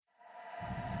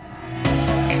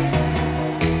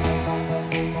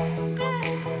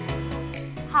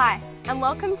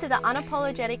and welcome to the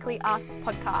Unapologetically Us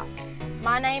podcast.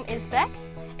 My name is Beck.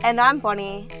 And I'm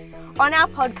Bonnie. On our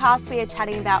podcast, we are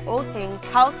chatting about all things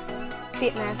health,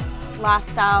 fitness,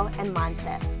 lifestyle, and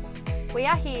mindset. We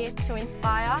are here to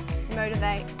inspire,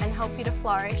 motivate, and help you to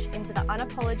flourish into the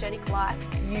unapologetic life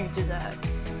you deserve.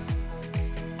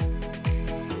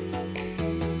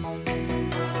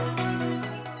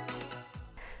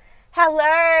 Hello,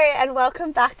 and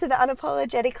welcome back to the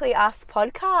Unapologetically Us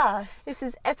podcast. This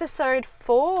is episode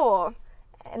 4.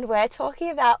 And we're talking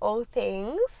about all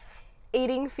things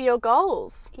Eating for your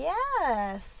goals.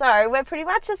 Yeah, so we're pretty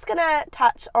much just going to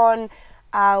touch on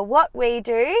what we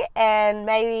do and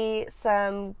maybe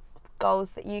some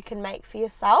goals that you can make for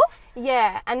yourself.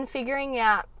 Yeah, and figuring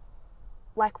out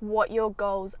like what your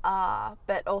goals are,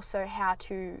 but also how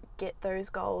to get those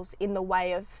goals in the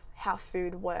way of how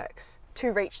food works to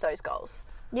reach those goals.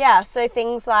 Yeah, so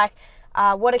things like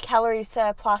what a calorie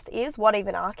surplus is, what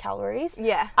even are calories.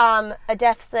 Yeah. A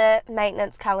deficit,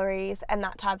 maintenance calories, and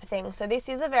that type of thing. So this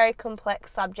is a very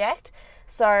complex subject,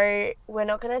 so we're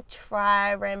not going to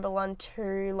try ramble on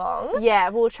too long. Yeah,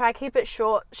 we'll try to keep it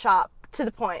short, sharp, to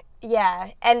the point. Yeah,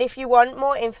 and if you want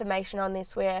more information on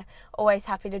this, we're always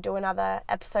happy to do another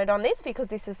episode on this because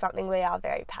this is something we are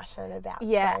very passionate about.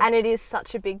 Yeah, so. and it is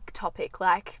such a big topic.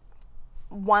 Like,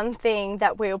 one thing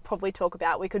that we'll probably talk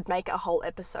about, we could make a whole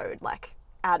episode, like,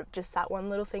 out of just that one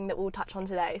little thing that we'll touch on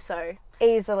today, so.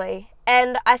 Easily.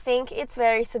 And I think it's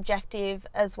very subjective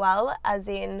as well, as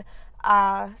in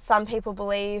some people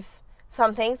believe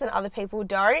some things and other people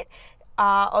don't.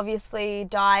 Obviously,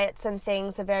 diets and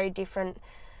things are very different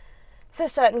for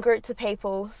certain groups of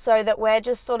people, so that we're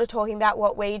just sort of talking about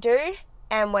what we do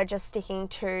and we're just sticking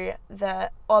to the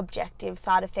objective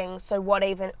side of things. So what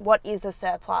is a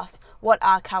surplus? What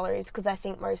are calories? Because I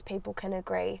think most people can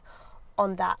agree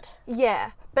on that.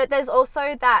 Yeah, but there's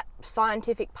also that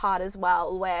scientific part as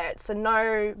well where it's a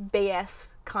no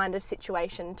BS kind of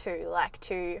situation too. Like,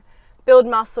 to build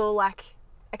muscle, like,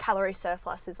 a calorie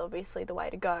surplus is obviously the way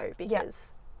to go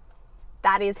because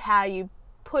that is how you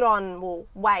put on,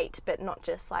 weight, but not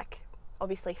just like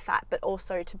obviously fat, but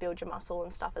also to build your muscle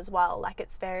and stuff as well. Like,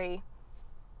 it's very,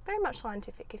 very much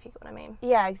scientific, if you get what I mean.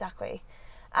 Yeah, exactly.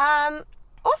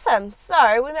 Awesome.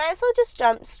 So we may as well just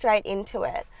jump straight into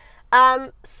it.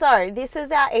 So this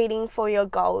is our Eating for Your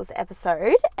Goals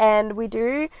episode, and we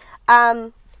do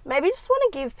maybe just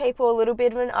want to give people a little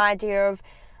bit of an idea of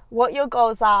what your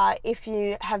goals are if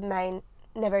you have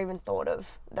never even thought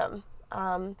of them.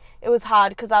 It was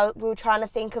hard because we were trying to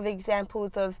think of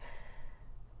examples of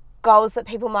goals that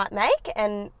people might make,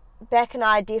 and Beck and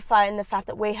I differ in the fact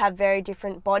that we have very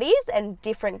different bodies and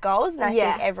different goals, and I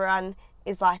think everyone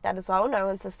is like that as well. No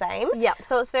one's the same. Yeah,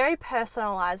 so it's very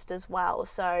personalised as well.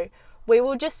 So we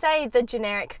will just say the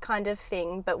generic kind of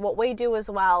thing, but what we do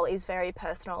as well is very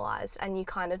personalised, and you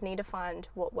kind of need to find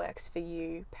what works for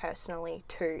you personally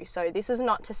too. So this is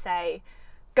not to say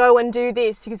go and do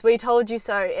this because we told you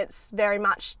so. It's very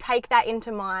much take that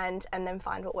into mind and then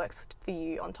find what works for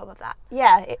you on top of that.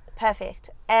 Yeah,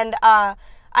 perfect. And I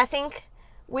think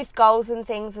with goals and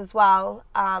things as well,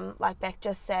 like Beck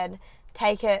just said,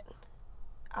 take it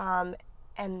and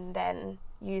then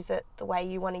use it the way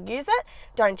you want to use it.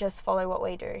 Don't just follow what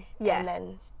we do. Yeah. And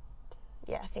then,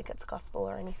 think it's gospel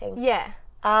or anything. Yeah.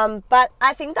 But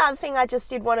I think the other thing I just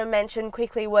did want to mention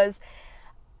quickly was,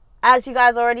 as you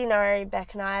guys already know,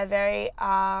 Beck and I are very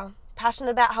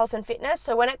passionate about health and fitness.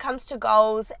 So when it comes to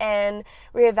goals and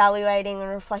reevaluating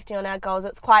and reflecting on our goals,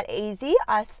 it's quite easy,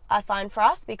 I find, for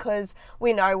us, because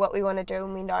we know what we want to do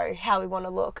and we know how we want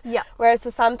to look. Yeah. Whereas for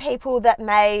some people that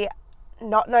may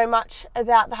not know much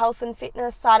about the health and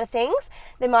fitness side of things,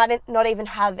 they might not even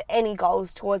have any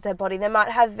goals towards their body. They might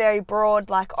have very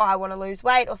broad, like, I want to lose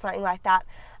weight or something like that,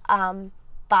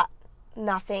 but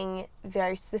nothing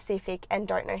very specific and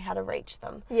don't know how to reach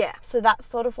them. Yeah. So that's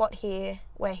sort of what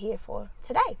we're here for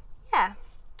today. Yeah.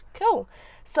 Cool.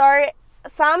 So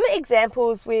some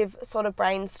examples we've sort of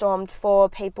brainstormed for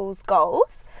people's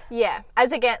goals. Yeah.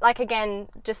 Again,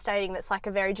 just stating that's like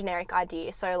a very generic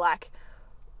idea. So like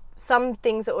some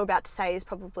things that we're about to say is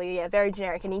probably very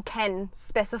generic, and you can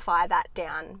specify that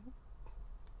down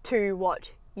to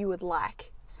what you would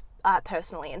like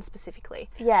personally and specifically.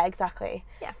 Yeah, exactly.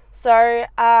 Yeah. So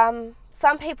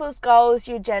some people's goals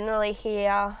you generally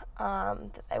hear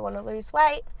that they want to lose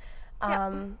weight,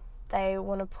 they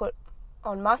want to put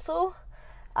on muscle,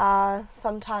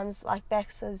 sometimes like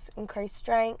Bex says, increase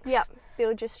strength. Yep,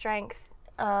 build your strength.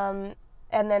 And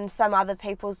then some other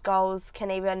people's goals can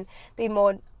even be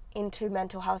more into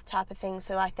mental health type of things.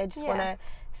 So like they just want to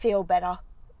feel better.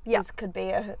 This could be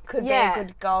a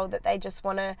good goal, that they just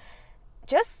want to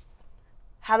just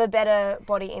have a better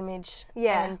body image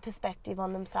Yeah. and perspective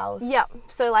on themselves. Yep.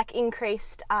 So like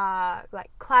increased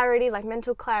like clarity, like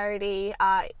mental clarity,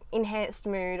 enhanced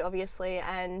mood, obviously,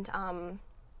 and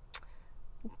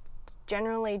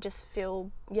generally just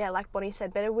feel, like Bonnie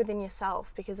said, better within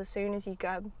yourself, because as soon as you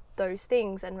grab those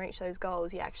things and reach those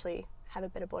goals, you actually have a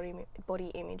better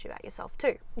body image about yourself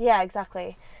too. Yeah,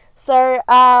 exactly. So,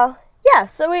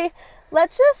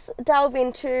 let's just delve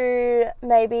into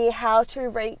maybe how to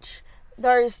reach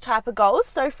those type of goals.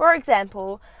 So, for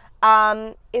example,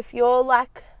 if you're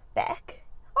like Beck,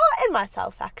 and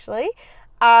myself actually,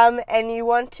 and you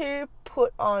want to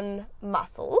put on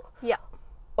muscle Yeah.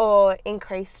 or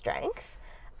increase strength.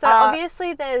 So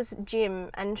obviously there's gym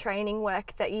and training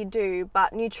work that you do,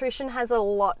 but nutrition has a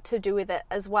lot to do with it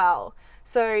as well.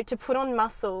 So to put on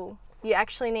muscle, you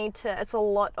actually need to, it's a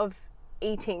lot of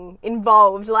eating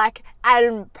involved, like,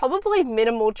 and probably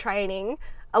minimal training,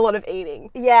 a lot of eating.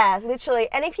 Yeah, literally.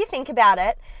 And if you think about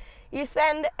it, you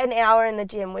spend an hour in the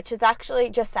gym, which is actually,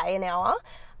 just say an hour,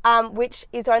 which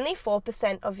is only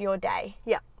 4% of your day.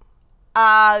 Yeah.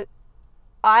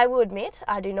 I will admit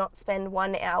I do not spend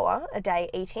 1 hour a day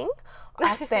eating.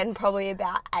 I spend probably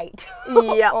about 8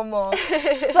 Yep. or more.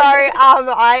 So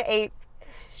I eat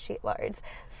shitloads.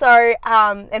 So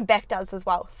and Beck does as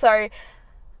well. So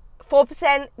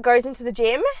 4% goes into the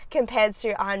gym compared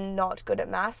to I'm not good at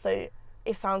maths. So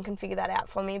if someone can figure that out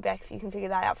for me, Beck, if you can figure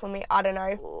that out for me, I don't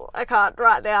know. I can't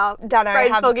right now. Don't know.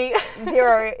 Brain's have foggy.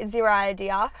 zero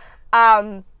idea.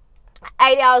 8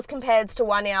 hours compared to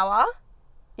 1 hour.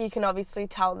 You can obviously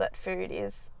tell that food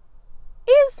is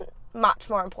much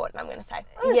more important, I'm going to say.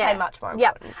 I'm going to say much more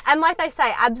important. Yep. And like they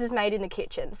say, abs is made in the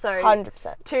kitchen. So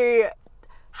 100%. to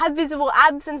have visible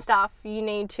abs and stuff, you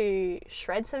need to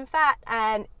shred some fat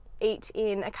and eat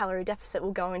in a calorie deficit.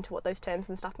 We'll go into what those terms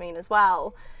and stuff mean as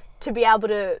well, to be able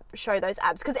to show those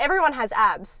abs. Because everyone has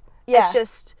abs. Yeah. It's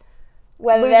just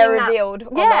Whether losing they're that- revealed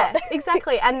or Yeah, not.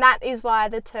 exactly. And that is why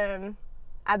the term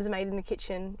abs made in the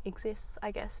kitchen exists,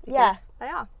 I guess, because Yeah. they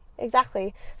are.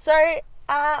 Exactly. So,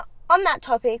 on that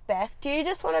topic, Beck, do you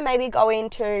just want to maybe go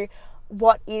into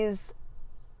what is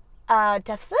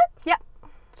deficit? Yep.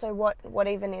 So what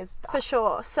even is that? For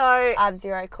sure. So I have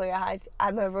zero clue.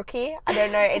 I'm a rookie. I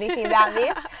don't know anything about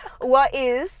this. What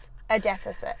is a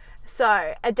deficit?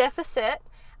 So a deficit,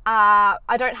 I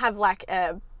don't have like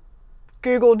a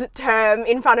Googled term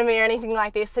in front of me or anything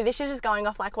like this. So this is just going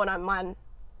off like what my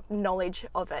knowledge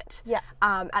of it Yeah.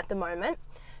 at the moment.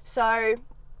 So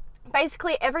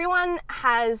basically everyone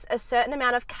has a certain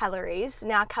amount of calories.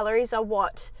 Now calories are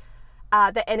what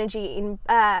the energy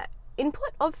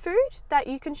input of food that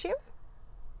you consume.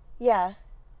 Yeah.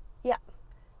 Yeah.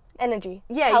 Energy.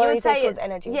 Yeah, Calories you would say equals it's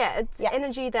energy. Yeah, it's Yeah.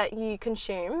 energy that you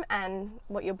consume and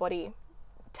what your body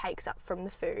takes up from the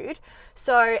food.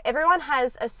 So everyone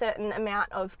has a certain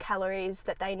amount of calories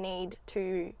that they need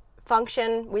to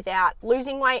function without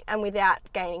losing weight and without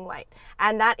gaining weight,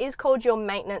 and that is called your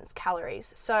maintenance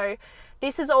calories. So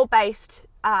this is all based,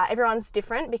 everyone's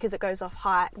different because it goes off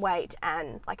height, weight,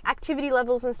 and like activity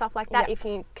levels and stuff like that. Yeah.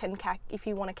 If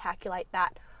you want to calculate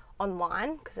that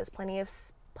online, because there's plenty of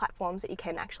platforms that you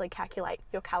can actually calculate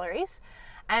your calories.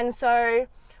 And so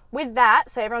with that,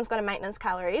 so everyone's got a maintenance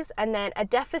calories, and then a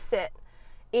deficit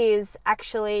is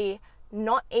actually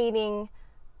not eating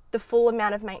the full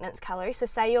amount of maintenance calories. So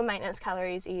say your maintenance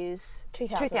calories is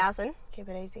 2,000. Keep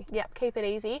it easy. Yep, keep it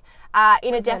easy.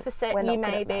 In a deficit, we're not you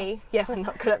good may at be... maths. Yeah, we're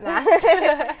not good at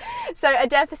maths. So a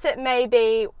deficit may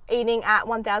be eating at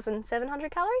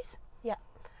 1,700 calories. Yeah.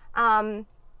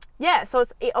 Yeah, so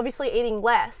it's obviously eating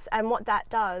less, and what that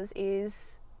does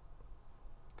is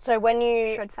So when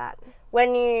you shred fat.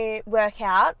 work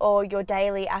out or your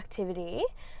daily activity,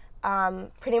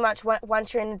 pretty much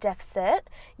once you're in a deficit,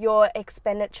 your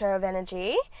expenditure of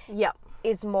energy Yep.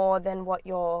 is more than what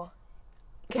you're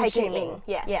Taking consuming. in,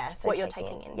 yes. Yeah, so what you're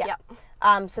taking in. Yeah.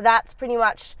 Yep. So that's pretty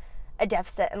much a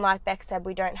deficit. And like Beck said,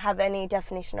 we don't have any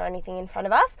definition or anything in front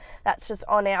of us. That's just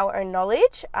on our own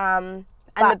knowledge. And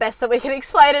the best that we can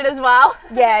explain it as well.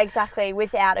 Yeah, exactly,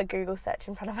 without a Google search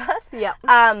in front of us. Yep.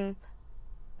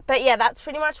 But yeah, that's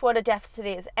pretty much what a deficit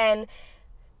is. And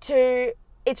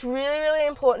it's really, really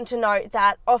important to note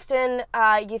that often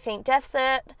you think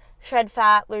deficit, shred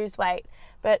fat, lose weight.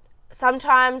 But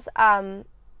sometimes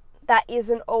that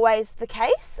isn't always the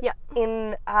case. Yep.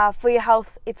 For your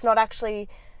health, it's not actually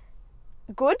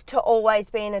good to always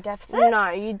be in a deficit. No,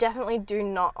 you definitely do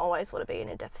not always want to be in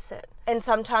a deficit. And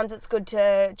sometimes it's good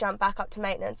to jump back up to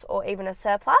maintenance or even a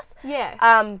surplus.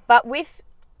 Yeah. But with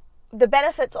the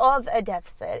benefits of a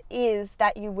deficit is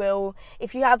that you will,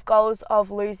 if you have goals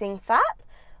of losing fat,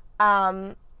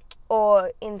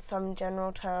 or in some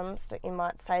general terms that you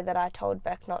might say that I told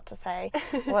Beck not to say,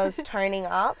 was toning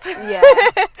up. Yeah.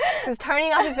 Because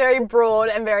toning up is very broad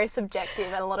and very subjective,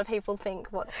 and a lot of people think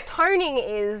what toning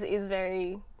is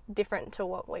very different to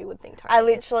what we would think toning I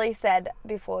literally said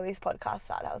before this podcast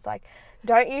started, I was like,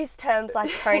 don't use terms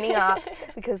like toning up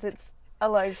because it's a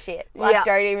load of shit. Like,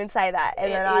 don't even say that.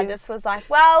 And then I just was like,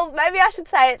 well, maybe I should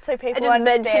say it so people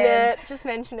understand. Just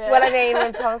mention it. What I mean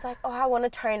when someone's like, oh, I want to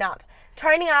tone up.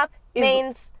 Toning up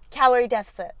means calorie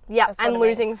deficit. Yeah, and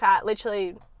losing fat.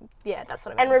 Literally, yeah, that's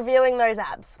what it means. And revealing those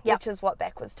abs, which is what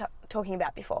Beck was talking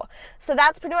about before. So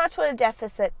that's pretty much what a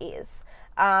deficit is.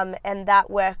 And that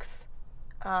works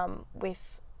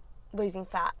with losing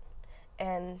fat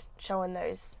and showing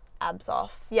those abs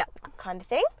off, kind of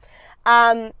thing.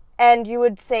 And you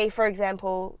would see, for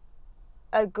example,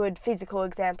 a good physical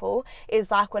example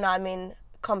is like when I'm in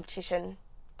competition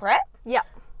prep. Yep.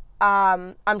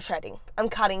 I'm shredding, I'm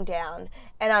cutting down,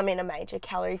 and I'm in a major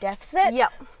calorie deficit.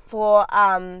 Yep. For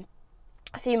a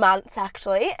few months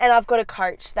actually, and I've got a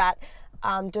coach that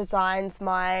designs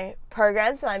my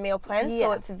programs, my meal plans,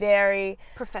 so it's very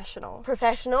professional.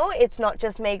 It's not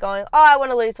just me going, oh, I want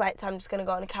to lose weight, so I'm just going to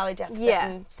go on a calorie deficit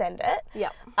and send it.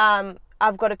 Yep.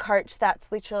 I've got a coach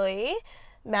that's literally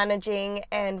managing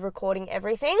and recording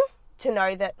everything to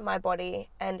know that my body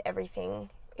and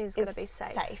everything is going to be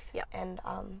safe. Yep. And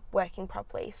working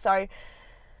properly. So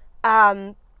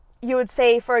you would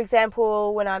see, for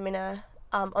example, when I'm in a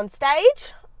on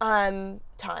stage, I'm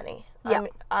tiny.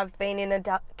 Yep. I've been in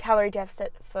a calorie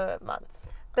deficit for months.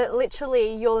 But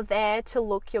literally, you're there to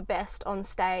look your best on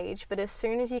stage, but as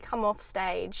soon as you come off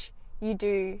stage,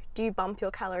 do you bump your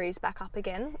calories back up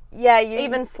again? Yeah,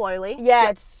 even slowly. Yeah,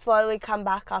 yep. Slowly come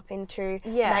back up into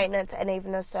maintenance and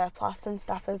even a surplus and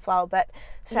stuff as well. But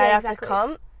straight after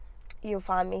comp, you'll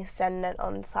find me sending it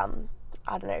on some,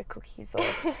 I don't know, cookies or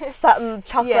something,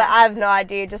 chocolate. I have no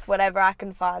idea, just whatever I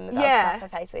can find that I'll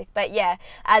stuff my face with. But yeah,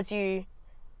 as you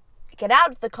get out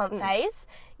of the comp phase,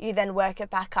 you then work it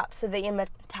back up so that your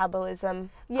metabolism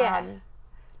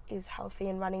is healthy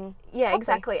and running properly.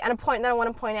 Exactly. And a point that I want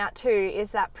to point out too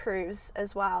is that proves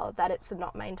as well that it's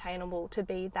not maintainable to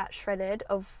be that shredded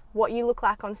of what you look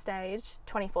like on stage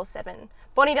 24/7.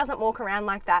 Bonnie doesn't walk around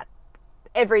like that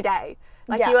every day.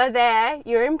 Like you are there,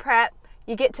 you're in prep,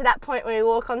 you get to that point where you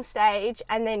walk on stage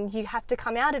and then you have to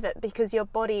come out of it because your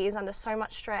body is under so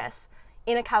much stress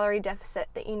in a calorie deficit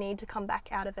that you need to come back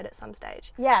out of it at some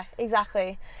stage. Yeah,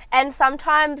 exactly. And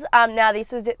sometimes, now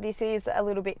this is a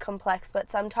little bit complex, but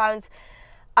sometimes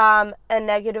a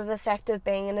negative effect of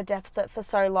being in a deficit for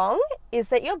so long is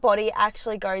that your body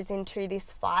actually goes into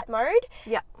this fight mode.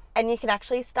 Yeah. And you can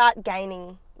actually start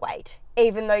gaining weight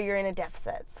even though you're in a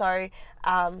deficit. So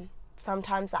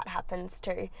sometimes that happens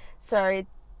too. So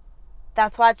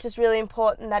that's why it's just really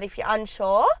important that if you're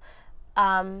unsure,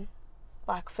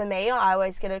 like for me, I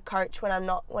always get a coach when I'm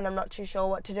not too sure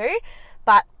what to do.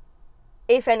 But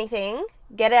if anything,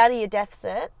 get out of your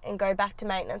deficit and go back to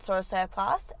maintenance or a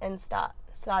surplus and start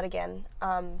again.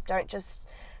 Don't just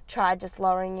try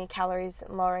lowering your calories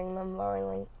and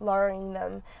lowering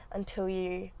them until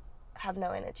you have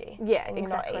no energy. Yeah, and you're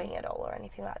not eating at all or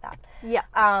anything like that. Yeah.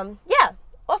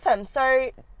 Awesome.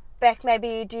 So, Beck,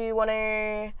 maybe do you want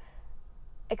to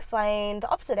explain the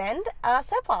opposite end,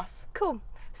 surplus? Cool.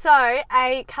 So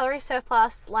a calorie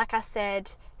surplus, like I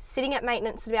said, sitting at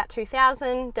maintenance at about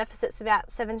 2,000, deficits about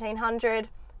 1,700,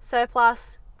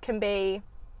 surplus can be,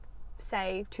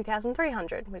 say,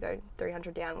 2,300. We go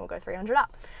 300 down, we'll go 300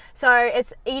 up. So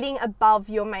it's eating above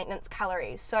your maintenance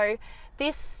calories. So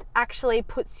this actually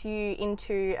puts you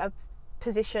into a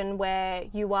position where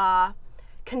you are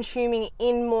consuming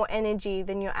in more energy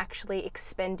than you're actually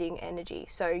expending energy.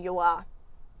 So you are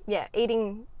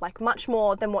eating like much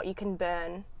more than what you can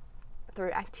burn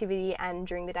through activity and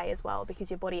during the day as well,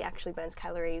 because your body actually burns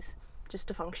calories just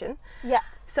to function. Yeah.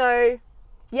 So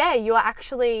you are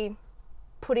actually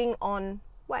putting on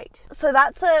weight. So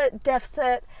that's a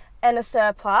deficit and a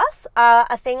surplus.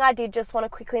 A thing I did just want to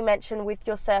quickly mention with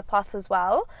your surplus as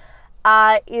well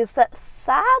is that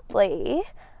sadly,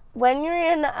 when you're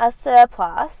in a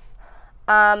surplus,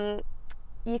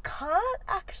 you can't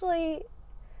actually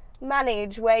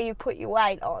manage where you put your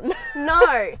weight on.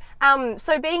 No.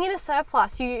 So being in a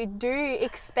surplus, you do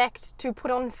expect to put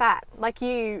on fat.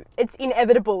 It's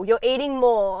inevitable. You're eating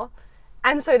more,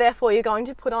 and so therefore you're going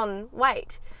to put on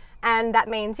weight. And that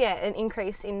means, an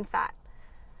increase in fat.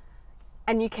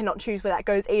 And you cannot choose where that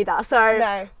goes either. So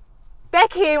no.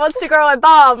 Becky wants to grow a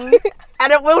bum,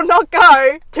 and it will not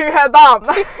go to her bum.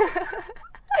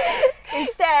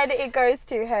 Instead, it goes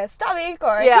to her stomach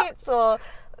or her hips or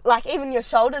like even your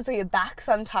shoulders or your back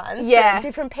sometimes. Yeah. So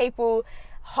different people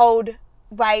hold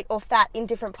weight or fat in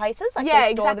different places. Like Yeah,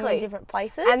 they store them exactly. in different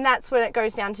places. And that's when it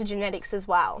goes down to genetics as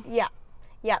well. yeah.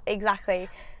 Yeah, exactly.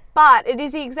 But it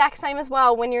is the exact same as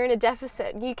well when you're in a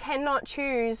deficit. You cannot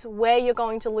choose where you're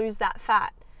going to lose that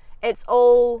fat. It's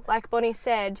all, like Bonnie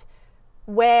said,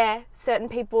 where certain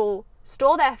people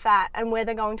store their fat and where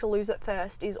they're going to lose it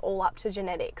first is all up to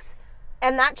genetics.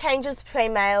 And that changes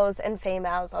between males and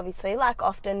females, obviously. Like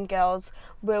often girls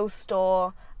will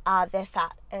store their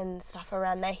fat and stuff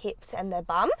around their hips and their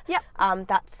bum. Yep.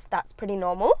 That's pretty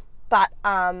normal. But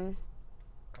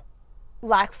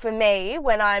like for me,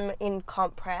 when I'm in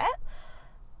comp prep,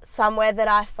 somewhere that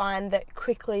I find that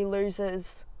quickly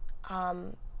loses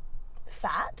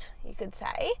fat, you could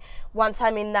say, once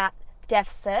I'm in that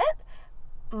deficit,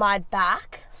 my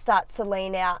back starts to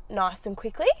lean out nice and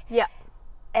quickly. Yeah.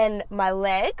 And my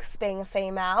legs, being a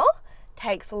female,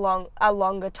 takes a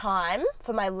longer time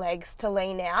for my legs to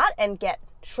lean out and get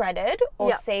shredded, or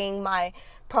Yep. seeing my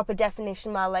proper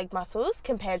definition of my leg muscles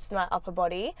compared to my upper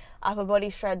body. Upper body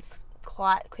shreds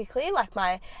quite quickly, like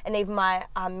even my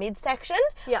midsection.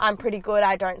 Yep. I'm pretty good.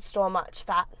 I don't store much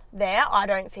fat there, I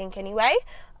don't think anyway.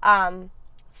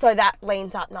 So that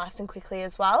leans up nice and quickly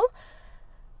as well.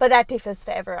 But that differs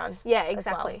for everyone. Yeah, as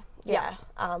exactly. well.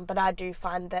 Yeah. But I do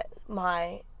find that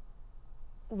my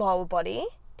lower body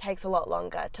takes a lot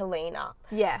longer to lean up,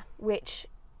 Yeah. which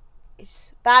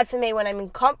is bad for me when I'm in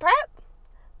comp prep,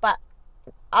 but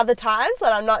other times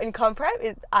when I'm not in comp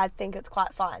prep, I think it's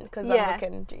quite fine because Yeah. I'm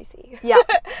looking juicy. Yeah.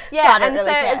 Yeah, So I don't and really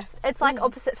so care. it's like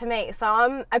opposite for me. So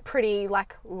I'm a pretty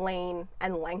like lean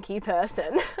and lanky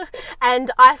person.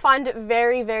 And I find it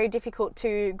very, very difficult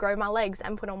to grow my legs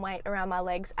and put on weight around my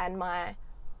legs and my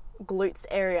glutes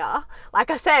area.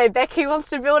 Like I said, Becky wants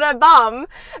to build her bum,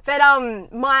 but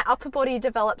my upper body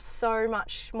develops so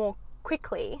much more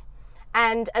quickly.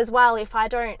 And as well, if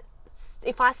I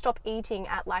stop eating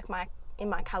at like in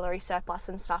my calorie surplus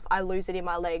and stuff, I lose it in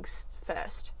my legs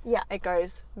first. Yeah. It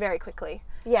goes very quickly.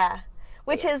 Yeah.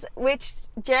 Which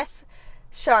just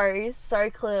shows so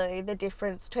clearly the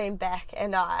difference between Beck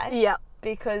and I. Yeah.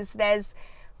 Because there's,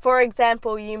 for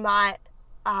example, you might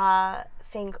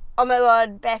think, oh my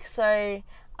god, Beck's so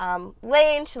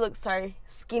lean, she looks so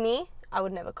skinny. I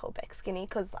would never call Beck skinny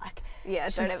because like Yeah,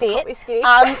 she's don't ever fit. call me skinny.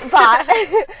 But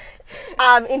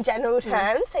in general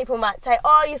terms, people might say,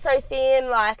 oh, you're so thin,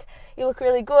 like you look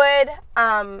really good.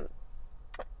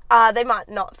 They might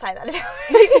not say that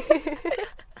about me.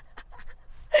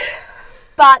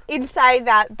 But in saying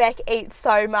that, Beck eats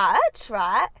so much,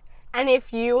 right? And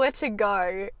if you were to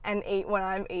go and eat what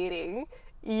I'm eating,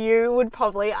 you would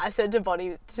probably, I said to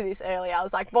Bonnie to this earlier, I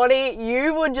was like, Bonnie,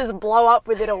 you would just blow up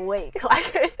within a week.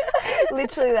 Like,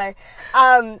 Literally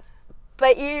though.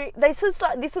 But this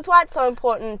is why it's so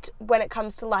important when it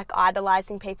comes to like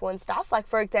idolizing people and stuff. Like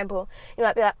for example, you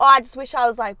might be like, oh, I just wish I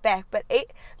was like Beck, but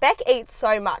Beck eats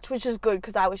so much, which is good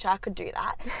because I wish I could do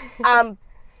that.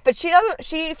 But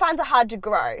she finds it hard to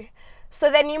grow.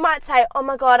 So then you might say, oh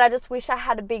my god, I just wish I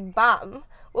had a big bum.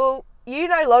 Well, you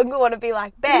no longer want to be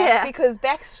like Beck because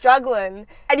Beck's struggling.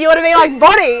 and you want to be like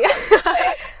Bonnie.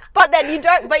 But then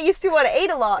you still want to eat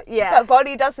a lot. Yeah. But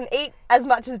Bonnie doesn't eat as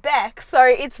much as Beck. So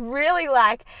it's really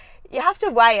like, you have to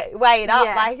weigh it up.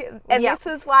 Yeah. Like, and Yep. this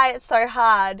is why it's so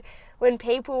hard when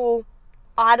people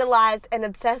idolize and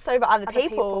obsess over other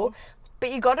people.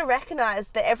 But you got to recognize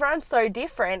that everyone's so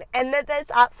different and that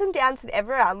there's ups and downs with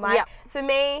everyone. Like Yep. for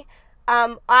me,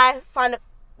 I find it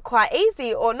quite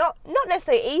easy, or not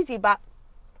necessarily easy, but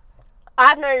I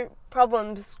have no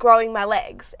problems growing my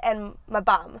legs and my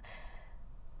bum.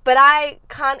 But I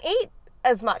can't eat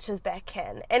as much as Beck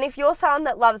can. And if you're someone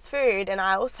that loves food, and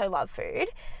I also love food,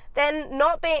 then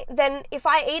if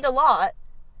I eat a lot,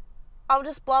 I'll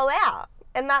just blow out.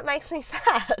 And that makes me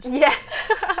sad. Yeah.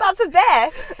 But for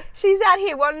Beck, she's out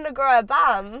here wanting to grow a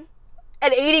bum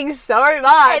and eating so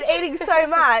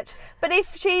much. But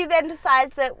if she then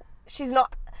decides that she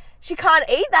can't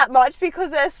eat that much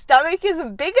because her stomach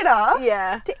isn't big enough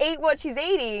to eat what she's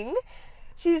eating,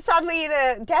 she's suddenly in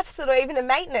a deficit or even a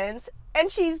maintenance, and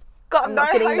she's got I'm no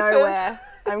not getting hope nowhere.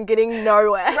 I'm getting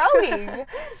nowhere. of growing.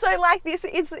 So like this,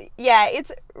 it's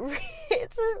a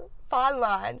fine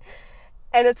line,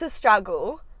 and it's a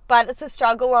struggle, but it's a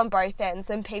struggle on both ends,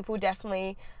 and people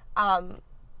definitely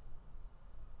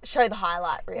show the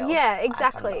highlight reel. Yeah,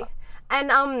 exactly.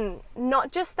 And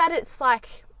not just that it's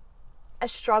like a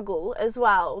struggle as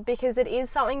well, because it is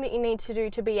something that you need to do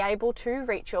to be able to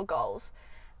reach your goals.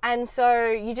 And so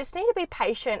you just need to be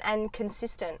patient and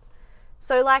consistent.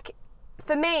 So like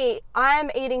for me, I am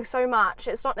eating so much.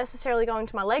 It's not necessarily going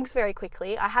to my legs very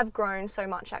quickly. I have grown so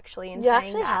much actually in You saying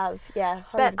actually that. have, yeah,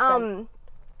 100%.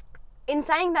 But in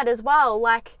saying that as well,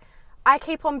 like I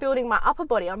keep on building my upper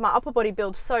body. My upper body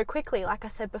builds so quickly, like I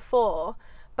said before.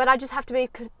 But I just have to be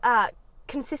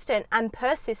consistent and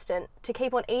persistent to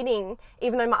keep on eating,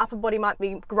 even though my upper body might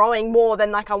be growing more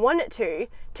than like I want it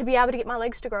to be able to get my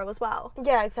legs to grow as well.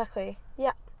 Yeah, exactly.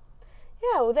 Yeah.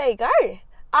 Yeah, well, there you go.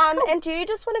 And do you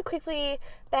just want to quickly,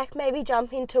 Beck, maybe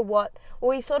jump into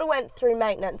we sort of went through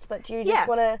maintenance, but do you just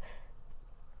want to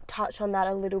touch on that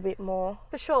a little bit more?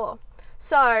 For sure.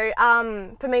 So,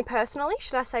 for me personally,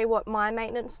 should I say what my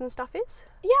maintenance and stuff is?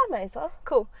 Yeah, may as well.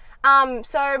 Cool.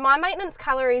 So my maintenance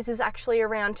calories is actually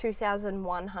around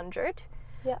 2,100.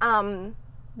 Yeah.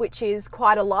 Which is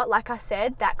quite a lot. Like I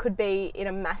said, that could be in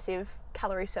a massive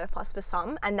calorie surplus for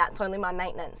some, and that's only my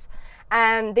maintenance.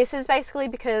 And this is basically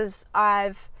because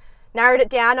I've narrowed it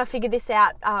down. I figured this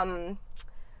out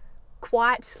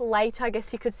quite late, I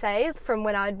guess you could say, from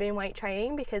when I'd been weight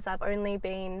training, because I've only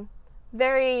been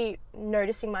very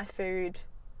noticing my food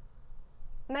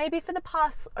maybe for the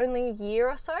past only year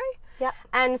or so. Yeah.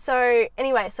 And so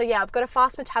anyway, I've got a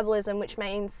fast metabolism, which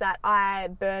means that I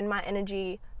burn my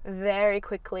energy very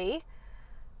quickly,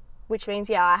 which means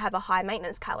I have a high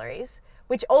maintenance calories,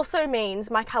 which also means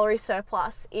my calorie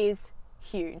surplus is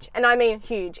huge. And I mean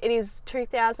huge. It is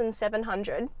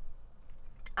 2,700.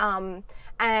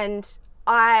 And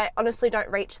I honestly don't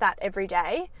reach that every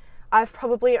day. I've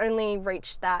probably only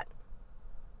reached that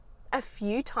a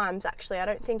few times actually. I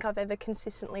don't think I've ever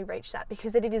consistently reached that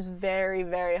because it is very,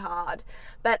 very hard.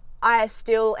 But I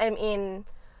still am in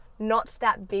not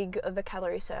that big of a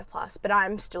calorie surplus, but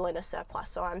I'm still in a surplus,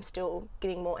 so I'm still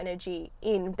getting more energy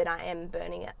in than I am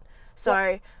burning it.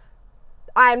 So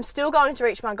I'm still going to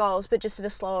reach my goals, but just at a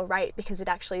slower rate because it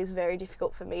actually is very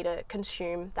difficult for me to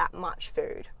consume that much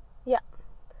food. Yeah.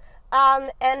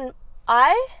 And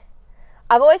I've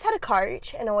always had a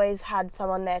coach and always had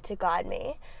someone there to guide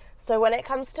me. So when it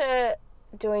comes to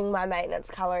doing my maintenance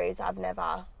calories, I've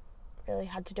never really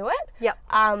had to do it. Yep.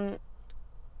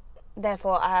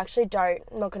 Therefore, I actually I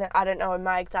don't know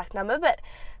my exact number, but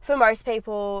for most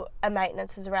people, a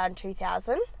maintenance is around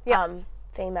 2,000. Yep.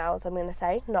 Females, I'm going to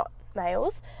say, not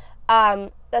males.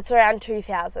 That's around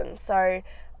 2,000. So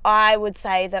I would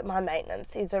say that my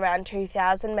maintenance is around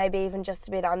 2,000, maybe even just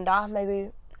a bit under,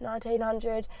 maybe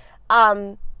 1,900.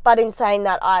 But in saying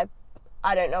that,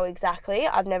 I don't know exactly.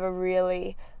 I've never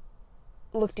really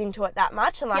looked into it that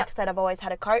much. And like I said, I've always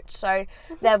had a coach. So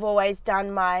they've always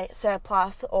done my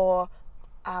surplus or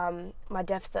my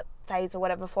deficit phase or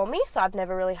whatever for me. So I've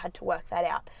never really had to work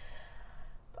that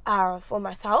out for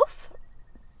myself.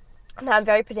 And I'm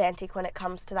very pedantic when it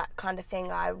comes to that kind of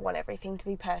thing. I want everything to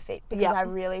be perfect because I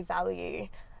really value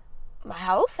my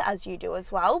health, as you do as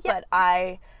well. But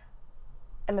I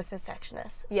am a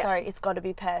perfectionist. So it's got to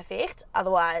be perfect.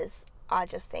 Otherwise, I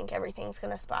just think everything's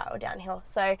going to spiral downhill.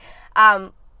 So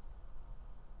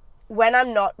when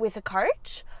I'm not with a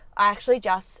coach, I actually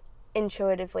just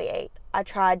intuitively eat. I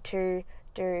tried to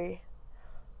do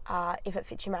If It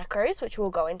Fits Your Macros, which we'll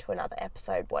go into another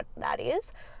episode what that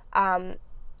is.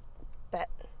 But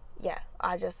yeah,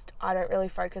 I don't really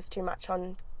focus too much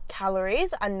on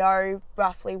calories. I know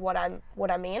roughly what I'm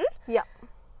in. Yeah.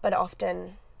 But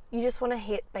often you just want to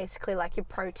hit basically like your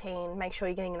protein, make sure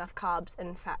you're getting enough carbs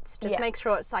and fats. Just make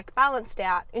sure it's like balanced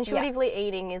out. Intuitively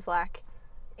eating is like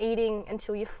eating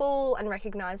until you're full and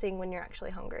recognizing when you're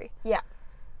actually hungry. Yeah.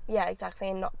 Yeah, exactly,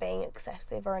 and not being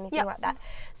excessive or anything like that.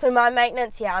 So my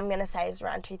maintenance, I'm going to say is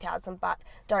around 2,000, but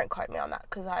don't quote me on that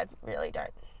because I really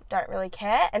don't really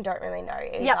care and don't really know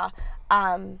either.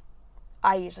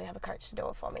 I usually have a coach to do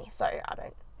it for me, so I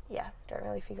don't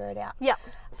really figure it out. Yeah.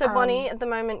 So Bonnie, at the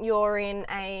moment you're in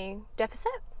a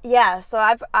deficit? Yeah, so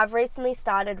I've recently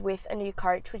started with a new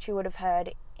coach, which you would have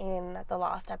heard in the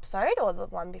last episode or the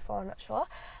one before, I'm not sure.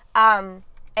 And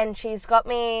she's got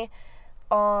me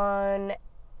on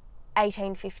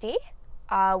 1850,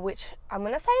 which I'm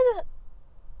going to say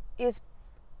is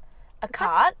a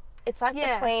cut. It's like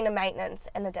between a maintenance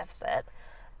and a deficit.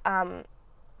 But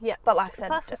like I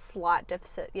said, it's like a slight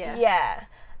deficit, Yeah.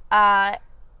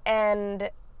 And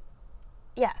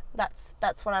yeah, that's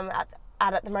what I'm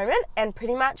at the moment. And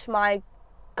pretty much my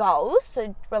goals,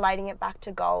 so relating it back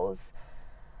to goals,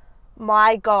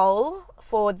 my goal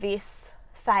for this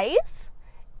phase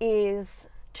is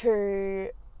to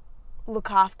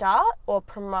look after or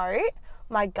promote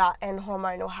my gut and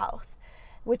hormonal health,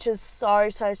 which is so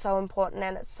important,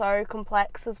 and it's so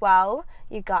complex as well.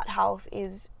 Your gut health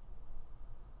is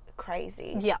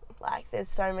crazy. Yeah. Like there's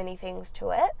so many things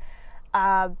to it.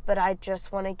 But I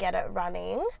just want to get it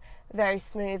running very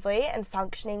smoothly and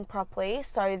functioning properly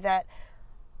so that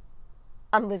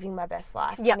I'm living my best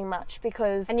life pretty much,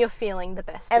 because... And you're feeling the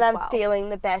best and as I'm well. feeling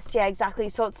the best, yeah, exactly.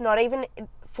 So it's not even,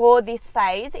 for this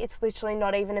phase, it's literally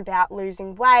not even about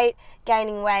losing weight,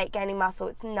 gaining muscle.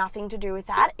 It's nothing to do with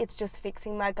that. It's just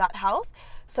fixing my gut health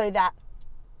so that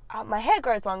my hair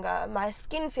grows longer, my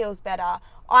skin feels better,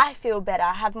 I feel better,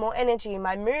 I have more energy,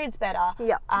 my mood's better.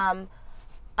 Yep. I'm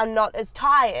not as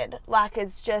tired. Like,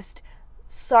 it's just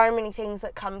so many things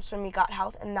that comes from your gut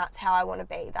health, and that's how I want to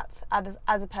be. That's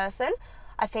as a person.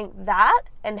 I think that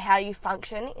and how you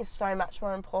function is so much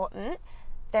more important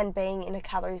than being in a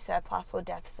calorie surplus or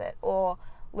deficit or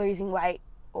losing weight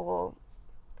or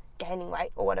gaining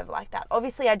weight or whatever like that.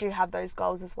 Obviously, I do have those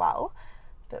goals as well,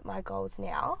 but my goals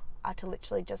now are to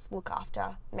literally just look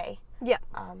after me. Yeah.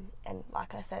 And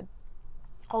like I said,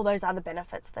 all those other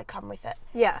benefits that come with it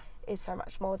is so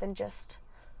much more than just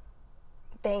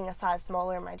being a size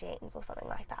smaller in my jeans or something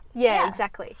like that. Yeah,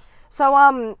 exactly.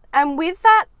 So, and with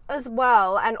that as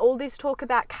well, and all this talk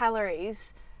about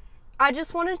calories, I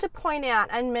just wanted to point out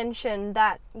and mention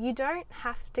that you don't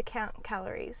have to count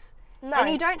calories. No.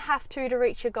 And you don't have to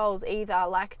reach your goals either.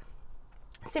 Like,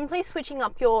 simply switching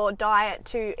up your diet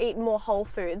to eat more whole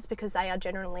foods, because they are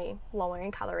generally lower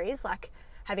in calories, like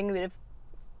having a bit of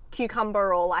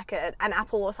cucumber or like an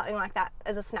apple or something like that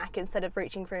as a snack instead of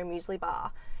reaching for a muesli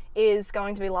bar, is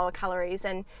going to be lower calories.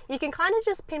 And you can kind of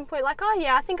just pinpoint like, oh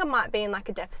yeah, I think I might be in like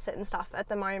a deficit and stuff at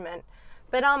the moment.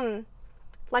 But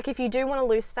like if you do want to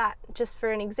lose fat, just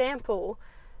for an example,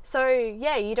 so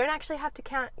yeah, you don't actually have to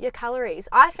count your calories.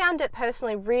 I found it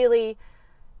personally really,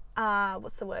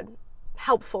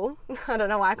 helpful. I don't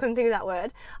know why I couldn't think of that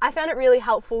word. I found it really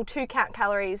helpful to count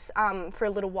calories for a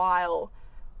little while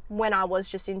when I was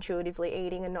just intuitively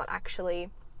eating and not actually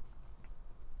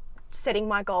setting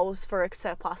my goals for a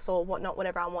surplus or whatnot,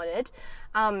 whatever I wanted,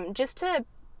 just to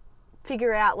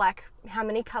figure out like how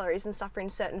many calories and stuff are in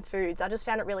certain foods. I just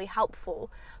found it really helpful.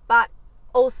 But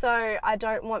also, I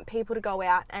don't want people to go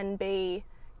out and be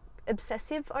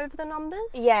obsessive over the numbers.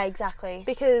 Yeah, exactly.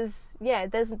 Because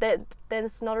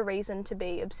there's not a reason to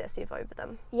be obsessive over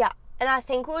them. Yeah, and I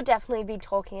think we'll definitely be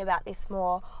talking about this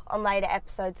more on later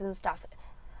episodes and stuff.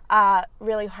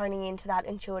 Really honing into that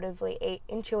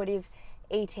intuitive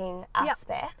eating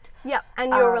aspect. Yep.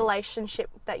 And your relationship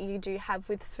that you do have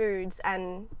with foods,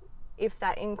 and if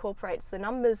that incorporates the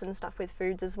numbers and stuff with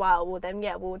foods as well, well then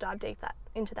we'll dive deep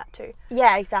into that too.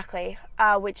 Yeah, exactly.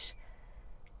 Which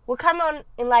will come on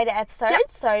in later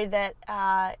episodes so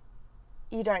that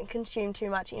you don't consume too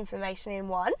much information in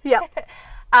one. Yep.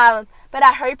 But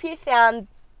I hope you found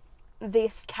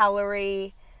this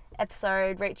calorie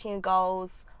episode, reaching your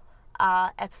goals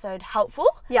episode, helpful.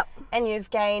 Yep. And you've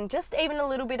gained just even a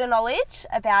little bit of knowledge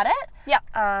about it. Yep.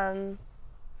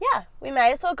 Yeah, we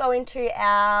may as well go into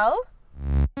our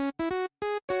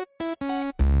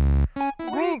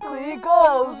weekly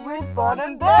goals with Bon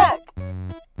and Beck.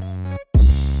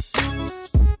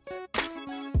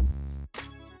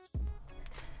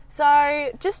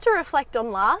 So just to reflect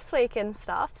on last week and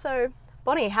stuff, so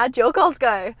Bonnie, how'd your goals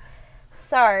go?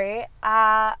 So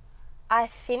I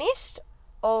finished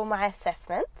all my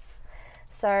assessments,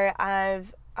 so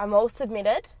I'm all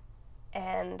submitted,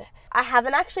 and I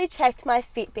haven't actually checked my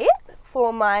Fitbit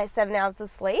for my 7 hours of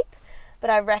sleep, but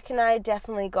I reckon I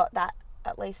definitely got that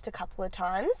at least a couple of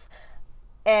times,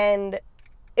 and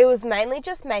it was mainly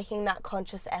just making that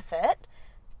conscious effort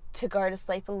to go to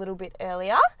sleep a little bit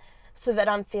earlier so that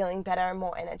I'm feeling better and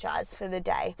more energized for the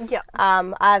day. Yeah.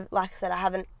 Like I said, I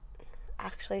haven't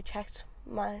actually checked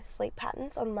my sleep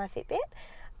patterns on my Fitbit,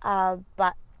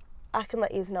 but I can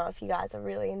let you know if you guys are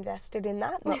really invested in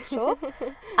that, not sure.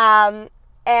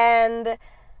 And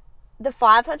the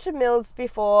 500 mils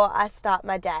before I start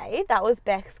my day, that was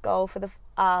Beck's goal for the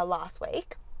last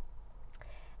week.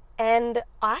 And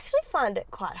I actually find it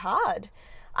quite hard.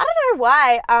 I don't know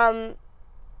why.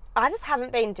 I just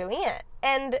haven't been doing it.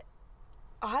 And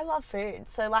I love food,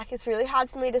 so like it's really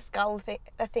hard for me to scull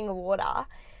a thing of water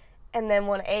and then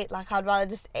want to eat. Like I'd rather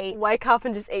just eat. Wake up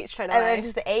and just eat straight away. And then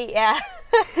just eat, yeah.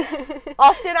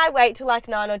 Often I wait till like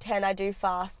 9 or 10. I do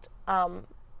fast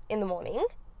in the morning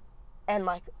and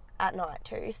like at night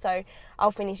too. So I'll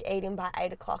finish eating by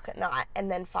 8 o'clock at night and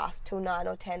then fast till 9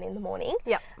 or 10 in the morning.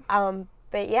 Yep.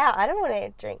 But yeah, I don't want to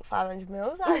drink 500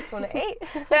 mils. I just want to eat.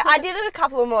 But I did it a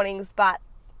couple of mornings, but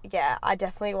yeah, I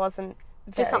definitely wasn't.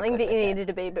 Just something that you needed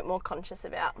to be a bit more conscious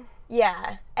about.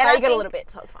 Yeah. And I got a little bit,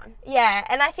 so it's fine. Yeah,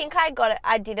 and I think I got it.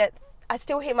 I did it. I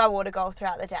still hit my water goal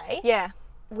throughout the day. Yeah.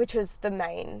 Which was the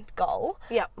main goal.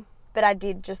 Yep. But I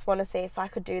did just want to see if I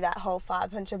could do that whole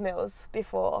 500 mils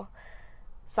before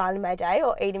starting my day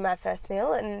or eating my first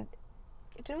meal. And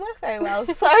it didn't work very well.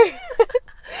 So,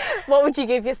 What would you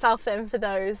give yourself then for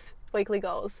those weekly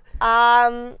goals?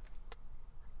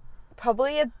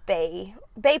 probably a B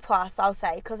plus, I'll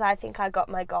say, because I think I got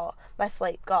my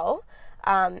sleep goal.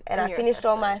 And I your finished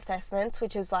all my assessments,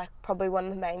 which is like probably one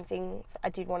of the main things I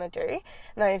did want to do. And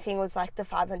the only thing was like the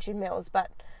 500 mils,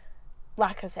 but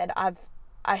like I said,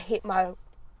 I hit my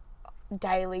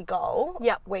daily goal.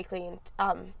 Yep. Weekly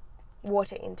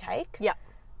water intake. Yep.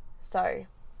 So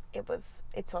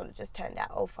it sort of just turned out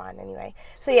all fine anyway.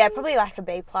 So yeah, probably like a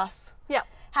B plus. Yep.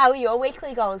 How are your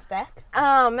weekly goals, Beck?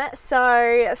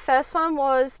 So first one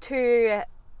was to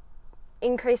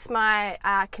increase my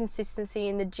consistency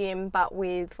in the gym, but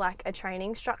with like a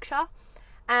training structure.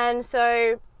 And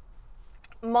so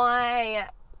my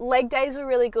leg days were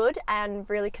really good and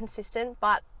really consistent,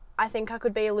 but I think I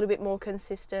could be a little bit more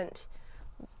consistent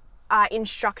in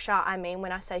structure. I mean,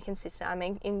 when I say consistent, I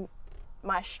mean in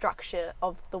my structure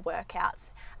of the workouts.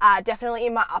 Definitely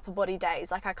in my upper body days,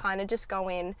 like I kind of just go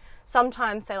in,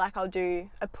 sometimes say like I'll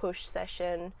do a push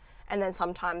session, and then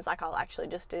sometimes like I'll actually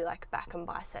just do like back and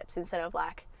biceps instead of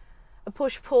like a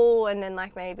push pull and then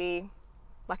like maybe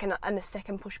like a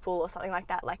second push pull or something like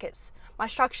that. Like it's, my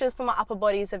structures for my upper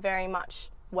bodies are very much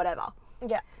whatever.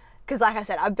 Yeah. Because like I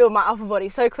said, I build my upper body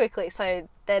so quickly, so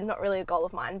they're not really a goal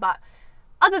of mine. But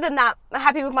other than that, I'm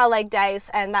happy with my leg days,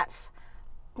 and that's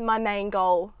my main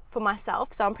goal for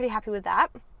myself. So I'm pretty happy with that.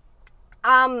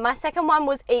 My second one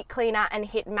was eat cleaner and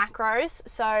hit macros.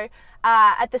 So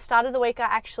at the start of the week, I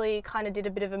actually kind of did a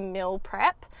bit of a meal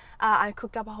prep. I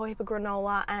cooked up a whole heap of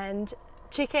granola and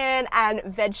chicken and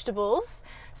vegetables.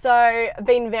 So I've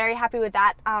been very happy with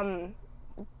that.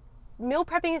 Meal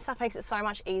prepping and stuff makes it so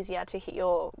much easier to hit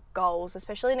your goals,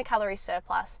 especially in a calorie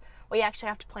surplus where you actually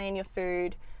have to plan your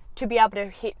food to be able to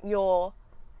hit your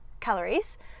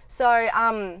calories. So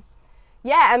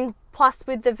yeah, and plus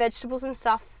with the vegetables and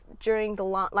stuff during the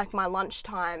like my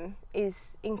lunchtime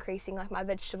is increasing like my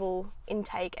vegetable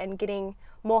intake and getting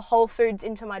more whole foods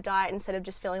into my diet instead of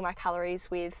just filling my calories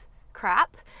with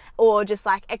crap or just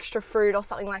like extra fruit or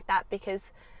something like that,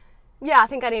 because yeah, I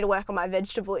think I need to work on my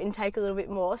vegetable intake a little bit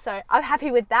more. So I'm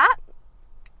happy with that.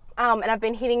 And I've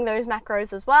been hitting those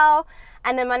macros as well.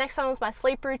 And then my next one was my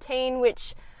sleep routine,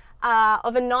 which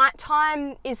of a night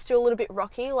time is still a little bit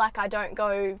rocky. Like I don't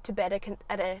go to bed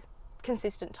at a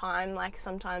consistent time. Like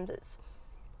sometimes it's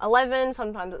 11,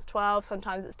 sometimes it's 12,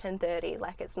 sometimes it's 10:30.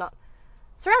 Like it's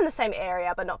around the same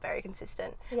area, but not very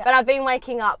consistent. Yeah. But I've been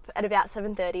waking up at about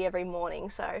 7:30 every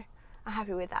morning, so I'm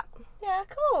happy with that. Yeah,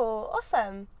 cool.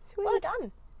 Awesome. Sweet. Well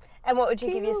done. And what would you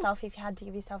give Cool. yourself if you had to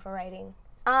give yourself a rating?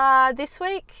 This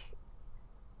week,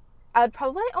 I'd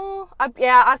probably,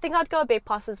 I think I'd go a B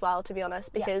plus as well, to be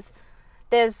honest, because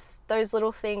there's those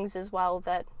little things as well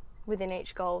that within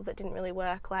each goal that didn't really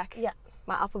work, like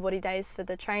my upper body days for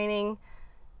the training,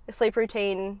 the sleep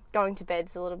routine, going to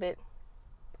bed's a little bit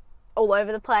all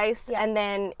over the place, and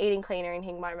then eating cleaner and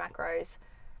hitting my macros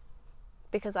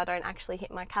because I don't actually hit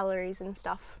my calories and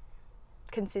stuff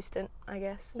consistent, I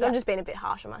guess. Yeah. I'm just being a bit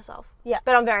harsh on myself. Yeah.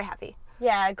 But I'm very happy.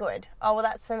 Yeah, good. Oh, well,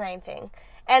 that's the main thing.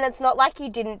 And it's not like you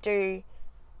didn't do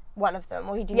one of them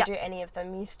or you didn't do any of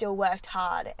them. You still worked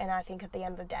hard, and I think at the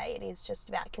end of the day it is just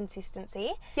about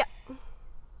consistency. Yep.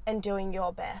 And doing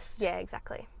your best. Yeah,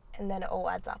 exactly. And then it all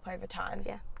adds up over time.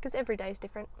 Yeah, because every day is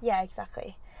different. Yeah,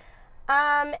 exactly.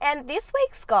 And this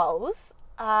week's goals,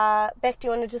 Beck, do you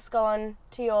want to just go on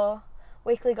to your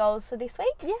weekly goals for this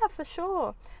week? Yeah, for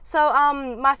sure. So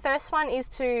my first one is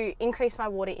to increase my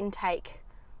water intake,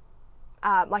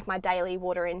 like my daily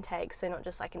water intake. So not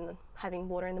just like having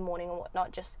water in the morning or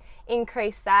whatnot, just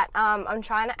increase that. I'm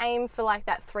trying to aim for like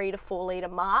that 3 to 4 litre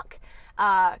mark,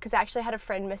 because I actually had a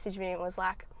friend message me and was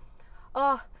like,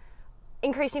 oh,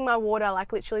 increasing my water,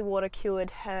 like literally water cured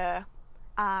her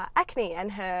acne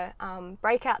and her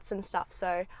breakouts and stuff.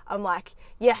 So I'm like,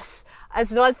 yes,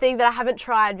 it's one thing that I haven't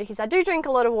tried because I do drink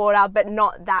a lot of water, but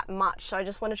not that much. So I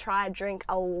just want to try and drink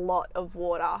a lot of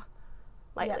water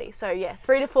lately. Yep. So yeah,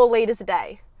 3 to 4 litres a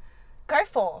day. Go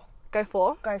 4. Go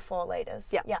 4? Go 4 litres.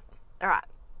 Yep. Yeah. All right,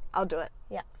 I'll do it.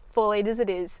 Yeah. 4 litres it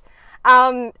is.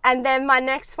 And then my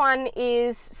next one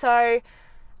is, so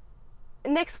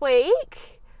next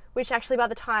week, which actually by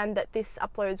the time that this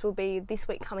uploads will be this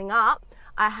week coming up,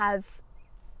 I have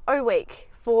O week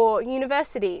for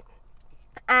university.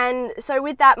 And so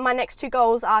with that, my next 2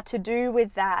 goals are to do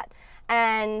with that.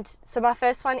 And so my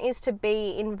first one is to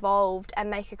be involved and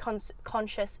make a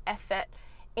conscious effort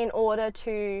in order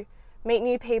to meet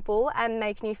new people and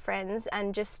make new friends,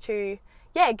 and just to,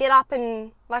 get up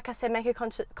and, like I said, make a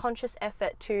conscious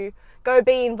effort to go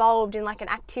be involved in like an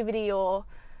activity or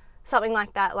something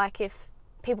like that. Like if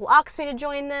people ask me to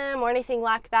join them or anything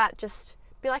like that, just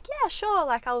be like, yeah, sure,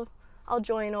 like I'll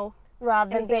join, or rather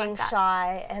than anything being like that.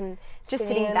 shy and Just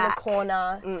sitting sitting in back. the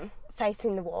corner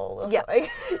facing the wall or Yep. something.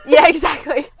 Yeah,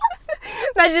 exactly.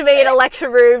 Imagine being in a lecture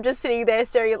room, just sitting there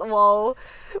staring at the wall,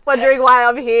 wondering why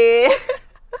I'm here.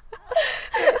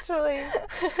 Literally.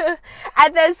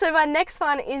 And then, so my next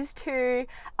one is to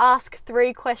ask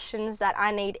 3 questions that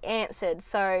I need answered.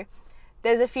 So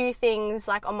there's a few things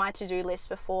like on my to-do list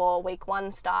before week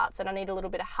 1 starts, and I need a little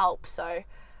bit of help. So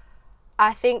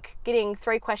I think getting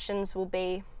 3 questions will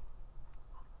be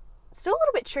still a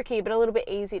little bit tricky, but a little bit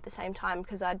easy at the same time,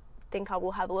 because I think I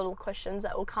will have little questions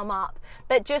that will come up.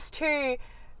 But just to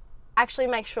actually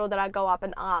make sure that I go up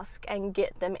and ask and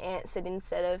get them answered,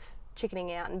 instead of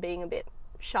chickening out and being a bit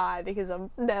shy because I'm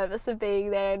nervous of being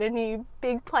there in a new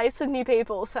big place with new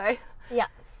people. So Yeah.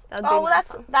 that'd be Oh, well, my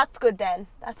next one. that's good then.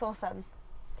 That's awesome.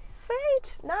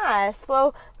 Sweet. Nice.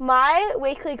 Well, my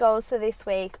weekly goals for this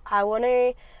week, I want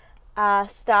to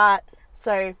start.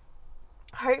 So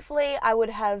hopefully I would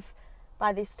have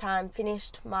by this time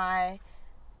finished my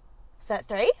Cert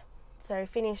 3. So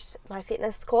finished my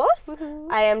fitness course. Woohoo.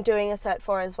 I am doing a Cert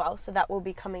 4 as well, so that will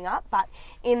be coming up. But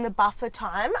in the buffer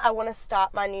time, I want to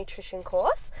start my nutrition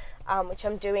course, which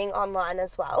I'm doing online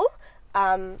as well.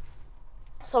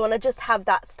 So I want to just have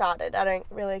that started. I don't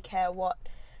really care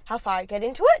how far I get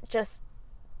into it, just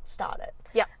start it.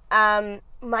 Yep.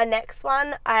 My next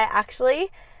one, I actually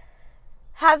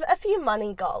have a few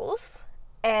money goals,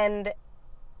 and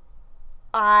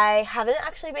I haven't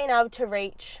actually been able to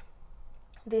reach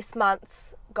this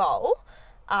month's goal,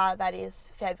 that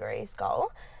is February's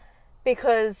goal,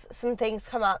 because some things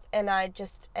come up and I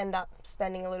just end up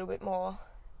spending a little bit more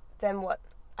than what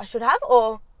I should have,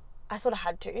 or I sort of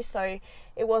had to, so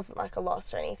it wasn't like a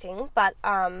loss or anything, but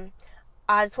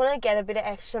I just want to get a bit of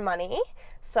extra money,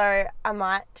 so I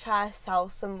might try to sell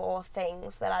some more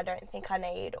things that I don't think I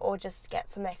need, or just get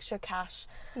some extra cash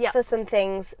Yep. for some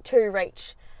things to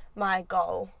reach my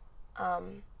goal,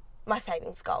 my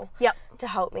savings goal, Yep. to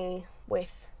help me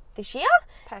with this year.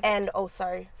 Perfect. And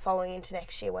also following into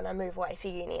next year when I move away for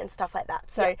uni and stuff like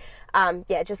that. So,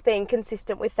 just being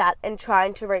consistent with that and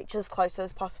trying to reach as close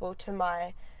as possible to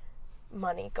my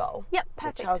money goal. Yep. Which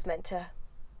Perfect. I was meant to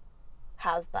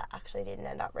have, but actually didn't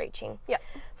end up reaching. Yep.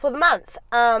 For the month.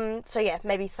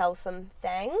 Maybe sell some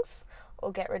things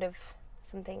or get rid of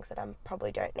some things that I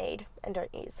probably don't need and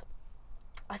don't use.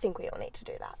 I think we all need to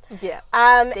do that. Yeah.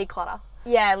 Um, Declutter.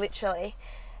 yeah, literally.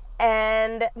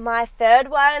 And my third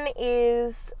one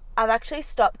is, I've actually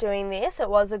stopped doing this. It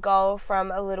was a goal from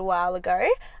a little while ago,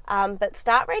 but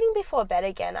start reading before bed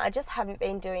again. I just haven't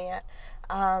been doing it.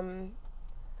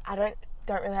 I don't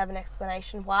really have an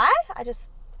explanation why. I just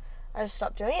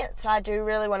stopped doing it. So I do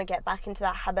really want to get back into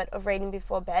that habit of reading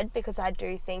before bed, because I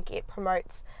do think it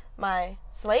promotes my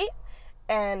sleep,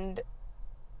 and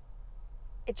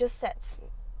it just sets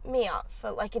me up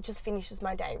for, like, it just finishes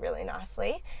my day really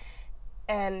nicely.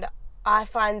 And I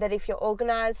find that if you're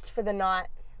organised for the night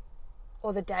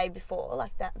or the day before,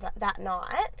 like that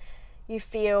night, you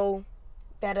feel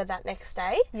better that next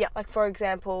day. Yep. Like, for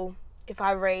example, if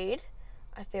I read,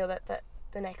 I feel that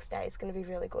the next day is going to be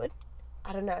really good.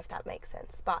 I don't know if that makes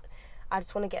sense, but I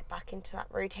just want to get back into that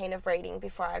routine of reading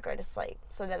before I go to sleep,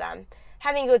 so that I'm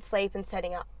having good sleep and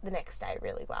setting up the next day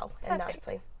really well and Perfect.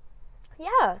 nicely.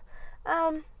 Yeah.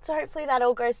 So hopefully that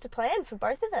all goes to plan for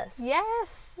both of us.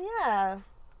 Yes. Yeah.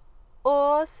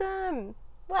 Awesome.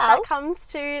 Well, That comes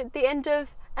to the end of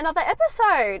another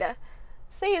episode.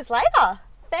 see you later.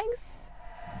 Thanks